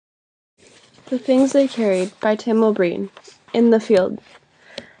The Things They Carried by Tim Brien. In the Field.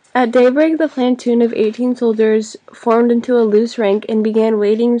 At daybreak, the platoon of 18 soldiers formed into a loose rank and began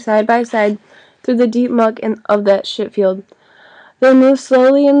wading side by side through the deep muck of that shipfield. They moved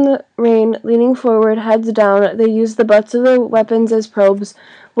slowly in the rain, leaning forward, heads down. They used the butts of their weapons as probes,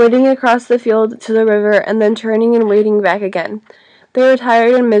 wading across the field to the river and then turning and wading back again. They were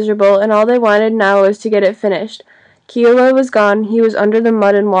tired and miserable, and all they wanted now was to get it finished. Kiowa was gone. He was under the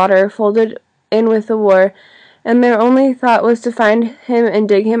mud and water, folded in with the war, and their only thought was to find him and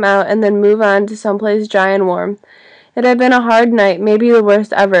dig him out and then move on to someplace dry and warm. It had been a hard night, maybe the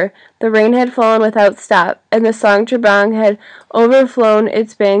worst ever. The rain had fallen without stop, and the Song Trabang had overflown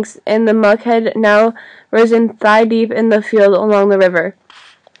its banks, and the muck had now risen thigh-deep in the field along the river.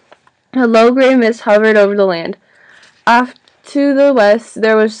 A low gray mist hovered over the land. Off to the west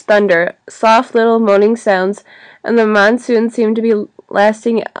there was thunder, soft little moaning sounds, and the monsoon seemed to be the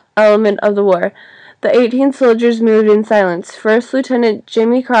lasting element of the war. The 18 soldiers moved in silence. First Lieutenant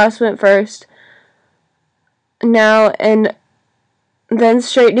Jimmy Cross went first now, and then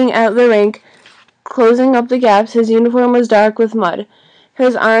straightening out the rank, closing up the gaps. His uniform was dark with mud.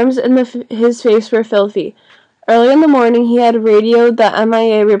 His arms and his face were filthy. Early in the morning he had radioed the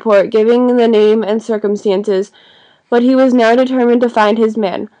MIA report, giving the name and circumstances, but he was now determined to find his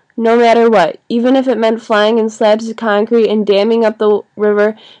man, no matter what, even if it meant flying in slabs of concrete and damming up the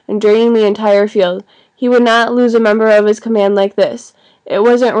river and draining the entire field. He would not lose a member of his command like this. It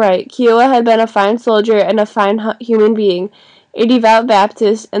wasn't right. Kiowa had been a fine soldier and a fine human being, a devout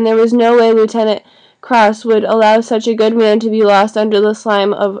Baptist, and there was no way Lieutenant Cross would allow such a good man to be lost under the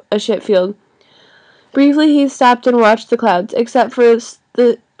slime of a shipfield. Briefly he stopped and watched the clouds. Except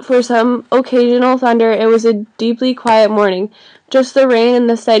for some occasional thunder, it was a deeply quiet morning. Just the rain and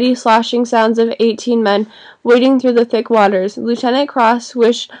the steady sloshing sounds of 18 men wading through the thick waters. Lieutenant Cross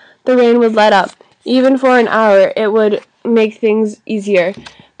wished the rain would let up. Even for an hour it would make things easier.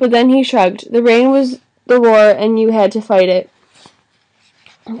 But then he shrugged. The rain was the war, and you had to fight it.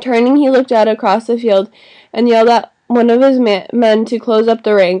 Turning, he looked out across the field and yelled at one of his men to close up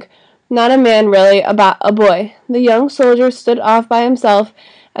the rank. Not a man, really, a boy. The young soldier stood off by himself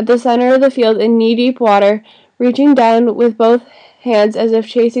at the center of the field in knee-deep water, reaching down with both hands as if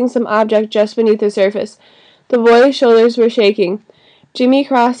chasing some object just beneath the surface. The boy's shoulders were shaking. Jimmy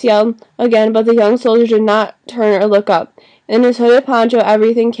Cross yelled again, but the young soldier did not turn or look up. In his hooded poncho,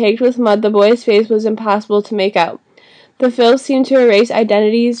 everything caked with mud, the boy's face was impossible to make out. The filth seemed to erase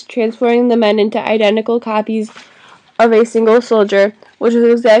identities, transforming the men into identical copies of a single soldier, which was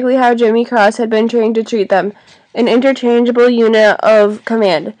exactly how Jimmy Cross had been trained to treat them, an interchangeable unit of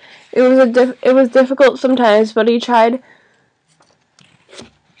command. It was difficult sometimes, but he tried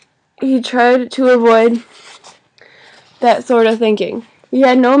to avoid that sort of thinking. He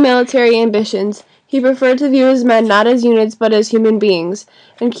had no military ambitions. He preferred to view his men not as units but as human beings,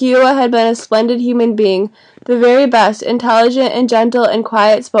 and Kiowa had been a splendid human being, the very best, intelligent and gentle and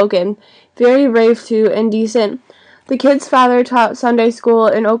quiet-spoken, very brave too, and decent. The kid's father taught Sunday school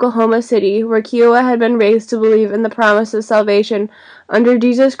in Oklahoma City, where Kiowa had been raised to believe in the promise of salvation under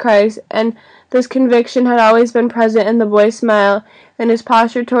Jesus Christ, and this conviction had always been present in the boy's smile and his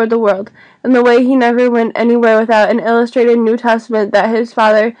posture toward the world, and the way he never went anywhere without an illustrated New Testament that his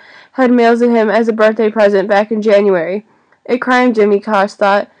father had mailed to him as a birthday present back in January. A crime, Jimmy Cross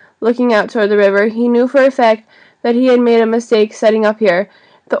thought, looking out toward the river. He knew for a fact that he had made a mistake setting up here.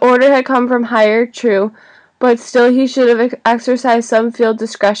 The order had come from higher, true, but still he should have exercised some field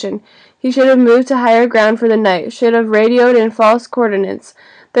discretion. He should have moved to higher ground for the night, should have radioed in false coordinates.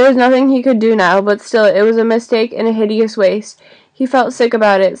 There was nothing he could do now, but still it was a mistake and a hideous waste. He felt sick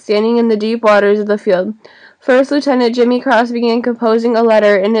about it, standing in the deep waters of the field. First Lieutenant Jimmy Cross began composing a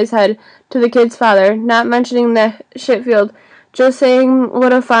letter in his head to the kid's father, not mentioning the shipfield, just saying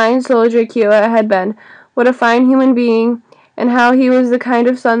what a fine soldier Kiowa had been, what a fine human being, and how he was the kind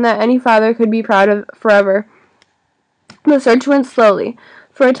of son that any father could be proud of forever. The search went slowly.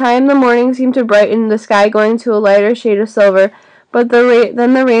 For a time the morning seemed to brighten, the sky going to a lighter shade of silver, but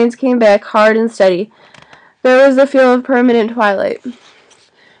then the rains came back hard and steady. There was the feel of permanent twilight.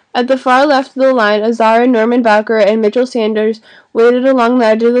 At the far left of the line, Azar and Norman Bowker and Mitchell Sanders waded along the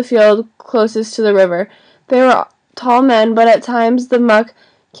edge of the field closest to the river. They were tall men, but at times the muck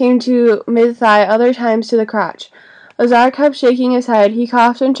came to mid-thigh, other times to the crotch. Azar kept shaking his head. He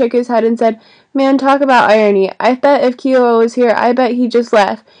coughed and shook his head and said, "Man, talk about irony. I bet if Kiowa was here, I bet he'd just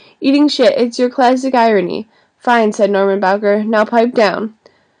laugh. Eating shit, it's your classic irony." "Fine," said Norman Bowker. "Now pipe down."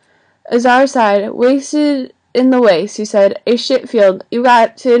 Azar sighed. "Wasted in the waste," he said. "A shitfield, you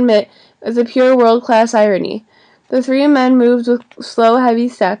got to admit, is a pure world-class irony." The three men moved with slow, heavy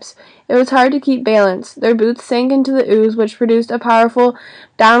steps. It was hard to keep balance. Their boots sank into the ooze, which produced a powerful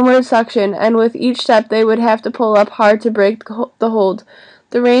downward suction, and with each step they would have to pull up hard to break the hold.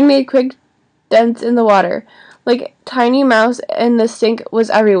 The rain made quick dents in the water, like tiny mouse, and the stink was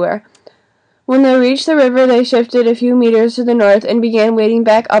everywhere. When they reached the river, they shifted a few meters to the north and began wading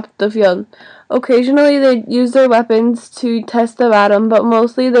back up the field. Occasionally they used their weapons to test the bottom, but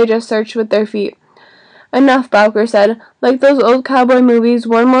mostly they just searched with their feet. Enough, Bowker said. Like those old cowboy movies,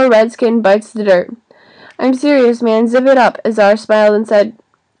 one more redskin bites the dirt. I'm serious, man. Zip it up, Azar smiled and said,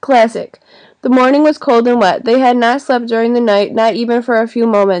 Classic. The morning was cold and wet. They had not slept during the night, not even for a few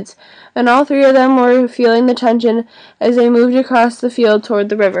moments, and all three of them were feeling the tension as they moved across the field toward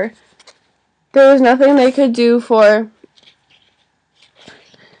the river. There was nothing they could do for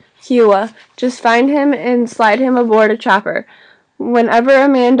Kiowa. Just find him and slide him aboard a chopper. Whenever a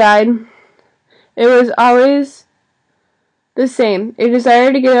man died, it was always the same, a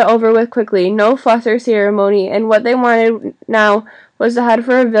desire to get it over with quickly, no fuss or ceremony, and what they wanted now was to head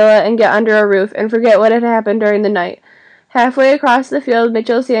for a villa and get under a roof and forget what had happened during the night. Halfway across the field,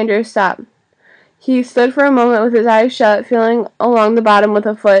 Mitchell Sanders stopped. He stood for a moment with his eyes shut, feeling along the bottom with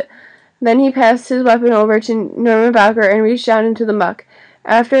a foot. Then he passed his weapon over to Norman Bowker and reached down into the muck.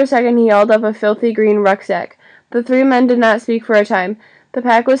 After a second, he held up a filthy green rucksack. The three men did not speak for a time. The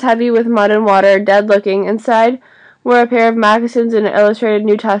pack was heavy with mud and water, dead-looking. Inside were a pair of moccasins and an illustrated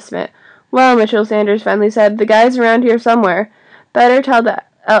New Testament. Well, Mitchell Sanders finally said, the guy's around here somewhere. Better tell the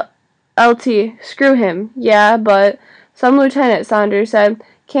LT. Screw him. Yeah, but some lieutenant, Saunders said,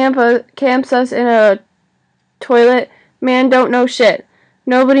 camps us in a toilet. Man don't know shit.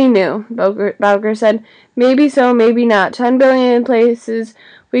 Nobody knew, Bowker said. Maybe so, maybe not. 10 billion places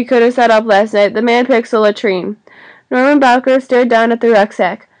we could have set up last night. The man picks a latrine. Norman Bowker stared down at the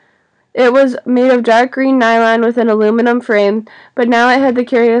rucksack. It was made of dark green nylon with an aluminum frame, but now it had the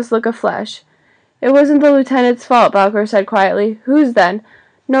curious look of flesh. It wasn't the lieutenant's fault, Bowker said quietly. Whose then?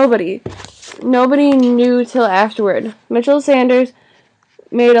 Nobody. Nobody knew till afterward. Mitchell Sanders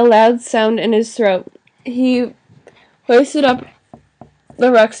made a loud sound in his throat. He hoisted up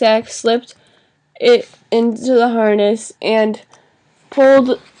the rucksack, slipped it into the harness, and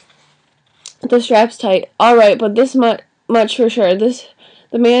pulled the straps tight. All right, but this much for sure. The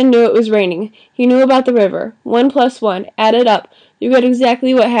man knew it was raining. He knew about the river. 1 + 1. Add it up. You get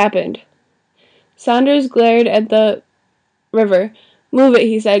exactly what happened. Saunders glared at the river. Move it,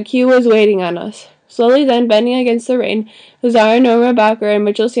 he said. Q was waiting on us. Slowly then, bending against the rain, Azar, Norma Bowker, and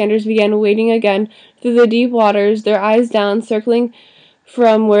Mitchell Sanders began wading again through the deep waters, their eyes down, circling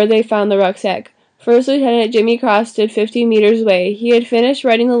from where they found the rucksack. First Lieutenant Jimmy Cross stood 50 meters away. He had finished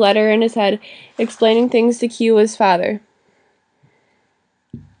writing the letter in his head, explaining things to Kiowa's father.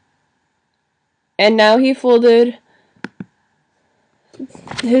 And now he folded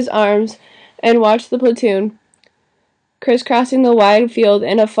his arms and watched the platoon crisscrossing the wide field.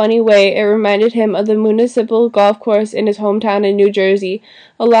 In a funny way, it reminded him of the municipal golf course in his hometown in New Jersey.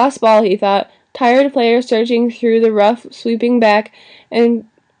 A lost ball, he thought. Tired players searching through the rough, sweeping back and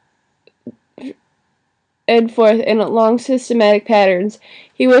forth in long systematic patterns.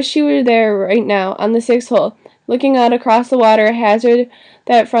 He wished he were there right now, on the 6th hole, looking out across the water, a hazard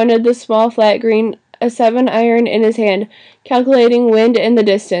that fronted the small flat green, a 7-iron in his hand, calculating wind in the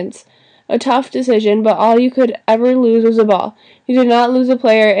distance. A tough decision, but all you could ever lose was a ball. You did not lose a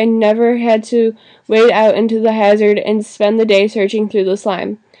player and never had to wade out into the hazard and spend the day searching through the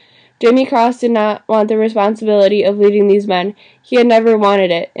slime. Jimmy Cross did not want the responsibility of leading these men. He had never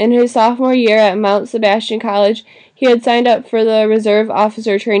wanted it. In his sophomore year at Mount Sebastian College, he had signed up for the Reserve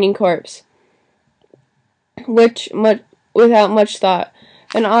Officer Training Corps, without much thought,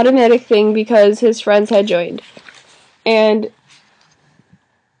 an automatic thing because his friends had joined, and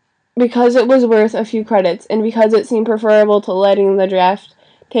because it was worth a few credits, and because it seemed preferable to letting the draft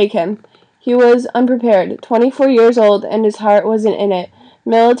take him. He was unprepared, 24 years old, and his heart wasn't in it.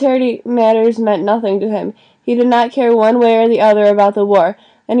 Military matters meant nothing to him. He did not care one way or the other about the war,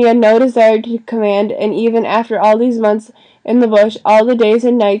 and he had no desire to command, and even after all these months in the bush, all the days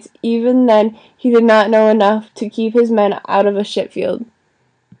and nights, even then he did not know enough to keep his men out of a shipfield.